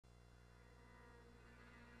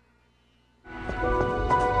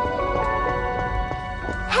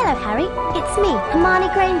Hello, Harry. It's me,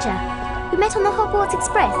 Hermione Granger. We met on the Hogwarts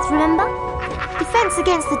Express, remember? Defense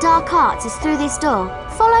against the dark arts is through this door.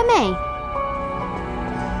 Follow me.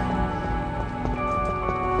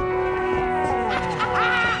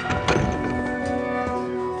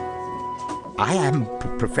 I am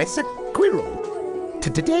Professor Quirrell.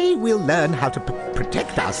 Today we'll learn how to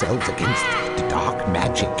protect ourselves against dark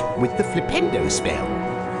magic with the Flipendo spell.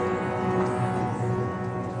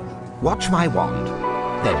 Watch my wand,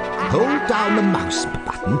 then hold down the mouse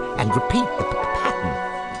button and repeat the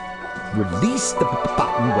pattern. Release the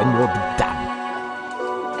button when you're done.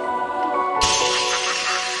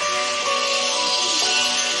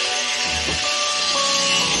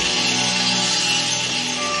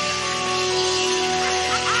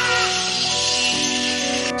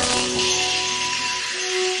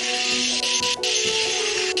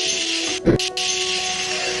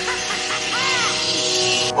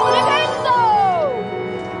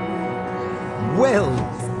 Well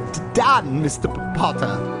done, Mr.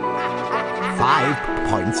 Potter. 5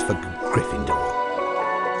 points for Gryffindor.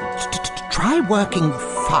 Try working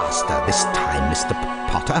faster this time, Mr.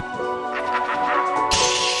 Potter.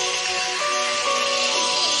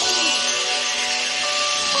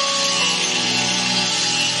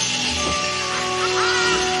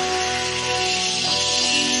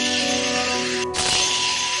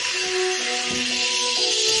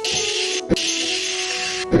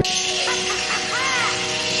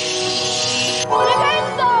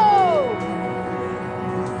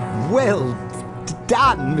 Well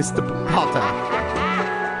done, Mr. Potter.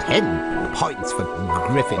 10 points for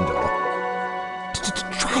Gryffindor.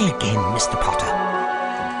 Try again, Mr. Potter.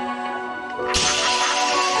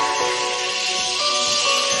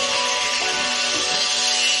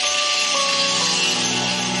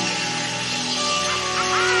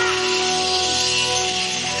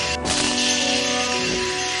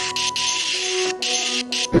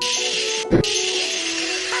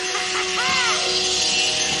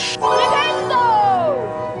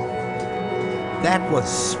 That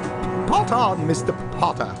was spot on, Mr.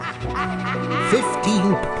 Potter.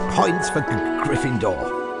 15 points for Gryffindor.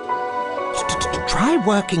 Try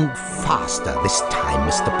working faster this time,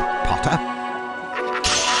 Mr. Potter.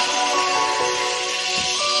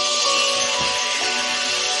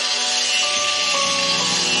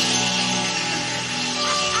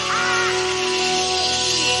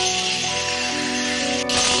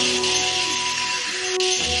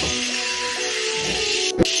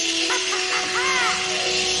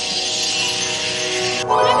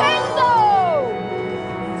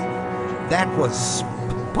 That was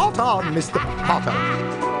spot on, Mr. Potter.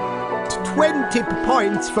 20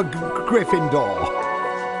 points for Gryffindor.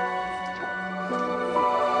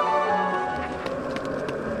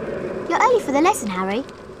 You're early for the lesson, Harry,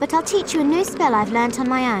 but I'll teach you a new spell I've learnt on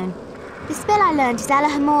my own. The spell I learnt is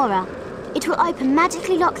Alohomora. It will open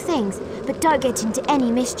magically locked things, but don't get into any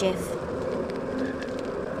mischief.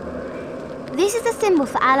 This is the symbol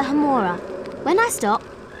for Alohomora. When I stop,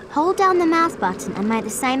 hold down the mouse button and make the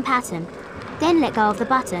same pattern. Then let go of the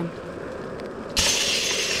button.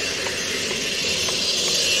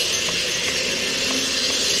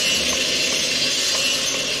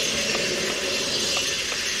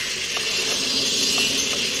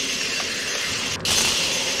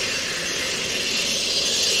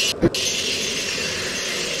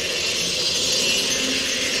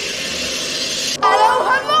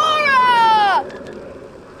 Alohomora!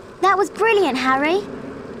 That was brilliant, Harry.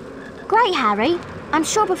 Great, Harry. I'm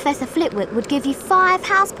sure Professor Flitwick would give you 5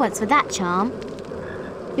 house points for that charm.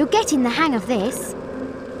 You're getting the hang of this.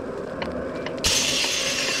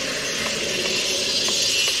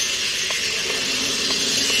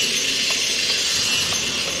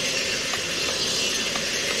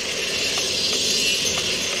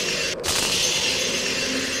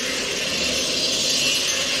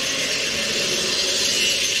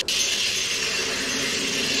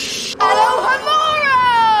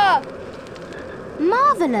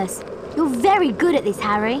 Marvellous! You're very good at this,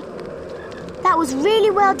 Harry. That was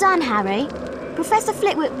really well done, Harry. Professor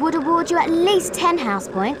Flitwick would award you at least 10 house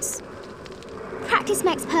points. Practice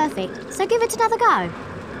makes perfect, so give it another go.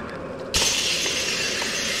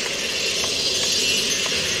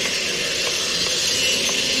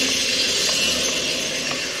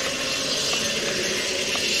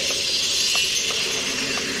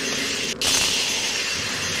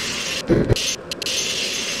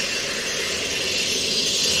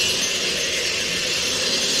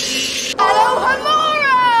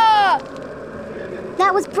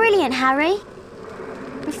 That was brilliant, Harry.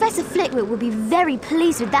 Professor Flitwick will be very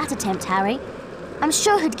pleased with that attempt, Harry. I'm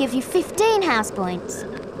sure he'd give you 15 house points.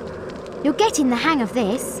 You're getting the hang of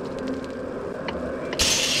this.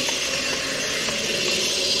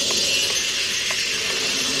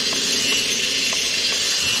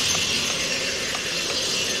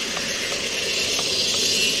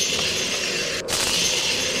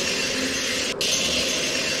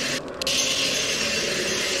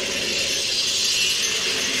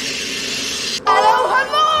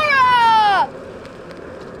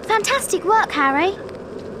 Fantastic work, Harry.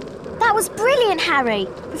 That was brilliant, Harry.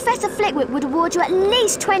 Professor Flitwick would award you at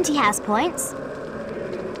least 20 house points.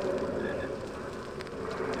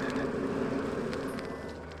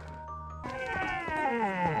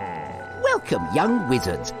 Welcome, young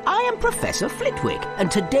wizards. I am Professor Flitwick,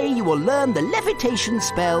 and today you will learn the levitation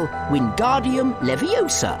spell Wingardium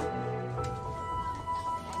Leviosa.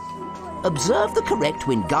 Observe the correct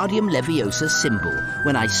Wingardium Leviosa symbol.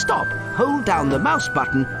 When I stop, hold down the mouse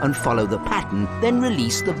button and follow the pattern, then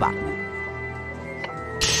release the button.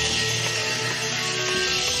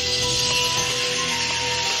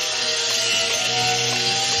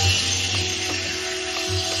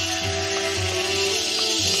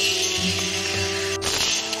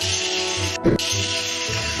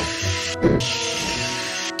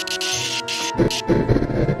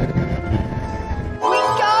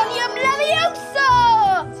 Wingardium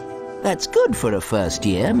Leviosa! That's good for a first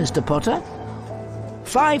year, Mr. Potter.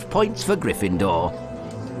 5 points for Gryffindor.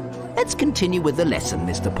 Let's continue with the lesson,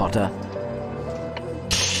 Mr. Potter.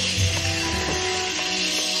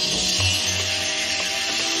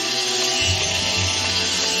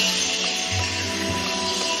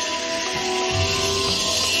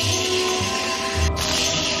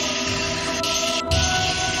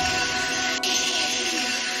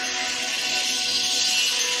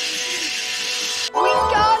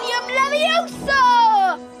 Wingardium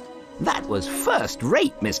Leviosa! That was first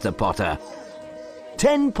rate, Mr. Potter.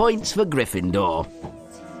 10 points for Gryffindor.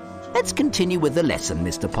 Let's continue with the lesson,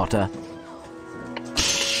 Mr. Potter.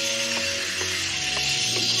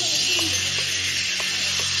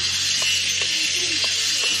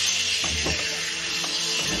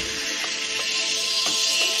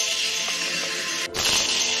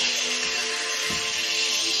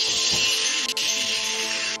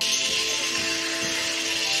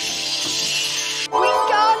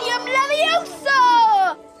 Wingardium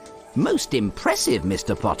Leviosa! Most impressive,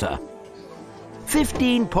 Mr. Potter.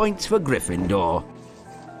 15 points for Gryffindor.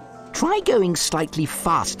 Try going slightly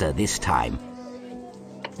faster this time.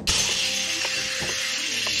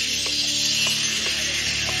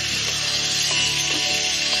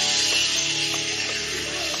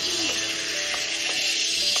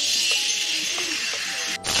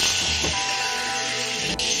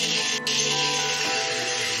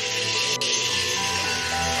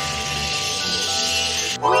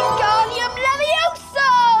 Wingardium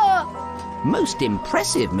Leviosa! Most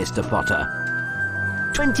impressive, Mr. Potter.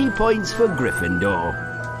 20 points for Gryffindor.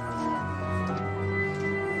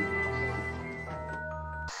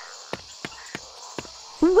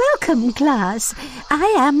 Welcome, class.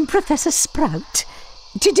 I am Professor Sprout.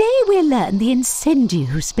 Today we'll learn the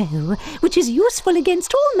Incendio spell, which is useful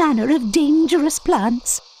against all manner of dangerous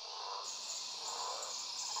plants.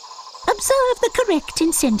 Observe the correct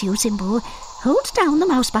Incendio symbol. Hold down the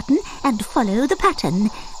mouse button and follow the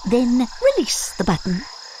pattern. Then release the button.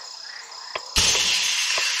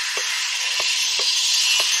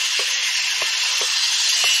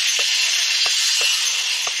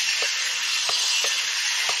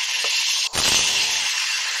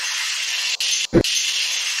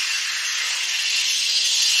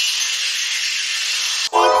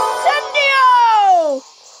 Incendio!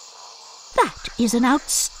 That is an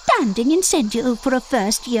outstanding Incendio for a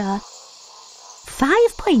first year.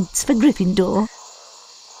 5 points for Gryffindor.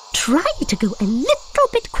 Try to go a little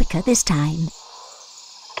bit quicker this time.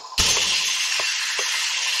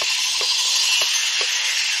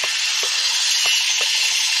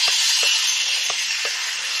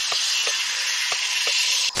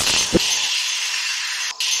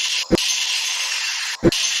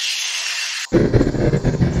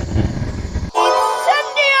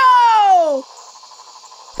 Incendio!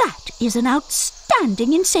 That is an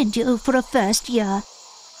outstanding Incendio for a first year.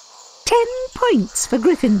 10 points for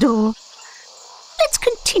Gryffindor. Let's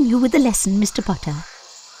continue with the lesson, Mr. Potter.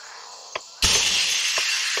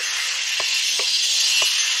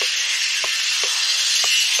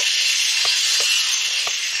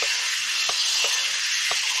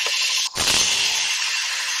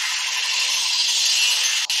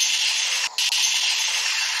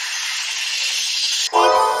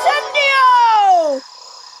 Incendio!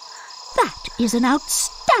 That is an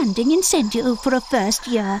outstanding Incendio for a first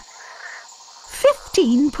year.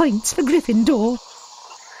 15 points for Gryffindor.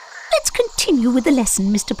 Let's continue with the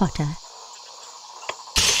lesson, Mr. Potter.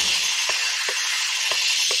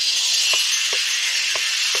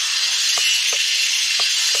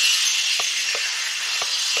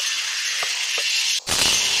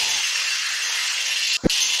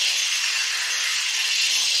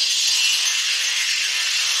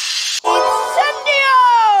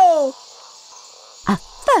 Incendio! A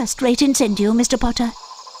first-rate Incendio, Mr. Potter.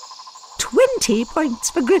 20 points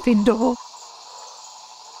for Gryffindor.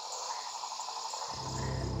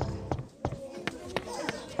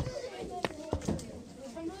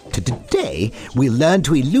 Today, we'll learn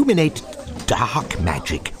to illuminate dark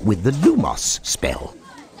magic with the Lumos spell.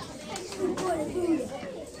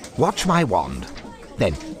 Watch my wand.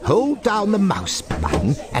 Then hold down the mouse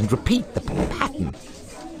button and repeat the pattern.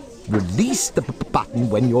 Release the button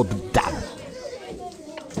when you're done.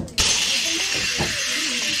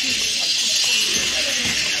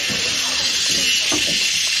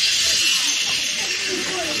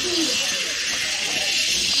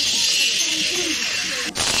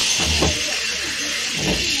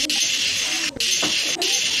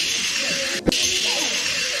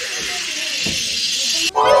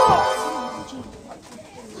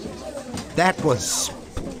 That was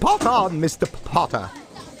spot on, Mr. Potter.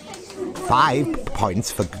 5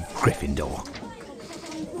 points for Gryffindor.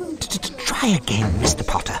 Try again, Mr.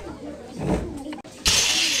 Potter.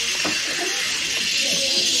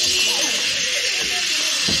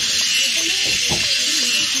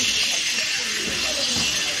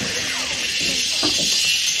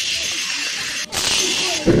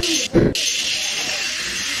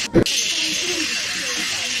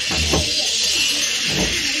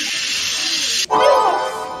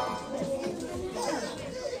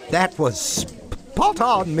 That was spot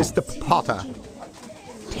on, Mr. Potter.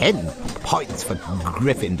 10 points for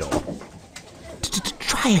Gryffindor.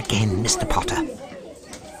 Try again, Mr. Potter.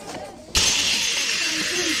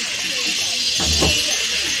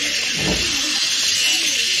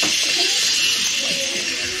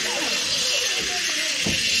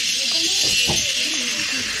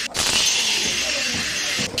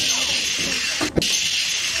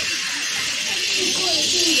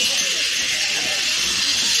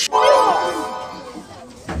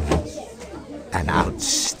 An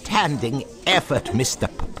outstanding effort, Mr.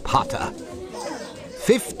 Potter.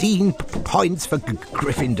 15 points for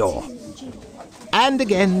Gryffindor. And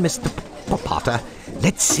again, Mr. Potter,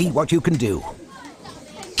 let's see what you can do.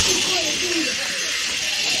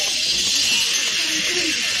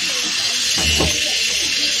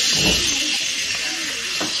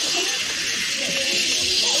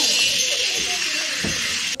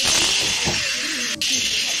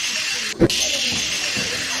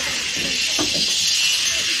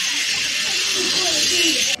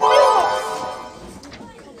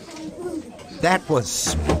 That was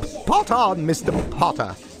spot on, Mr.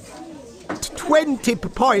 Potter. 20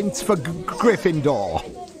 points for Gryffindor.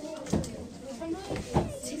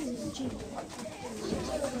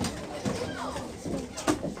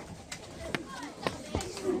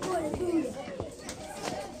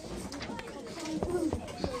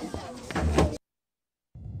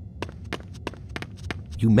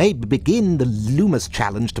 You may begin the Lumos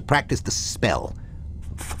challenge to practice the spell.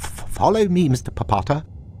 Follow me, Mr. Potter.